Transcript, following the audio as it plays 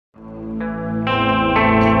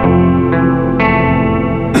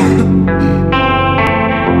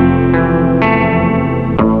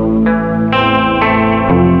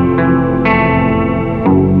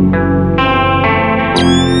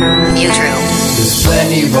There's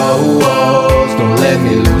plenty roads, don't let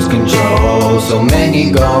me lose control. So many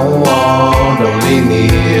go on, don't leave me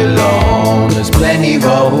here alone. There's plenty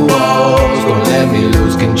roads, don't let me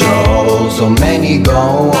lose control. So many go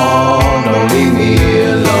on, don't leave me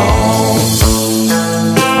here alone.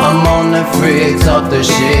 I'm on the Fritz, off the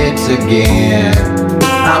shits again.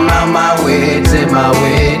 I'm out my wits and my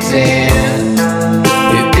wits end.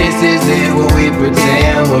 If this is it, will we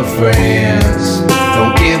pretend we're friends?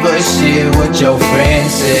 Don't give a shit what your friend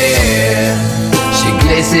said. She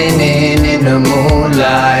glistening in the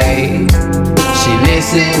moonlight. She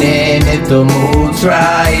listening if the mood's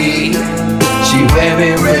right. She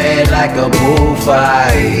wearing red like a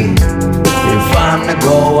bullfight. If I'm to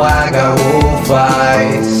go, I got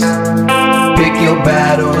wolf-eyes. Pick your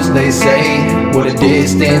battles, they say. With a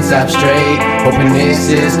distance, I'm straight. Hoping this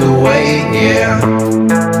is the way, yeah.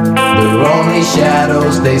 They're only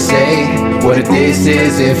shadows, they say. What if this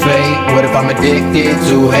isn't fate? What if I'm addicted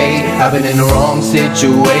to hate? I've been in the wrong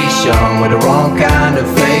situation with the wrong kind of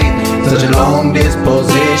fate. Such a long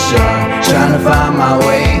disposition, trying to find my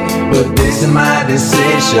way. But this is my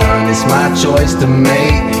decision, it's my choice to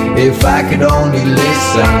make. If I could only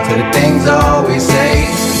listen to the things I always say.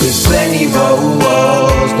 There's plenty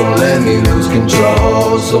roads, don't let me lose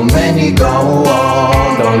control. So many go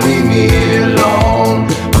on, don't leave me here alone.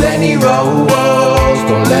 Plenty roads,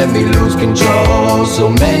 don't let me lose control. So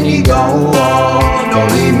many go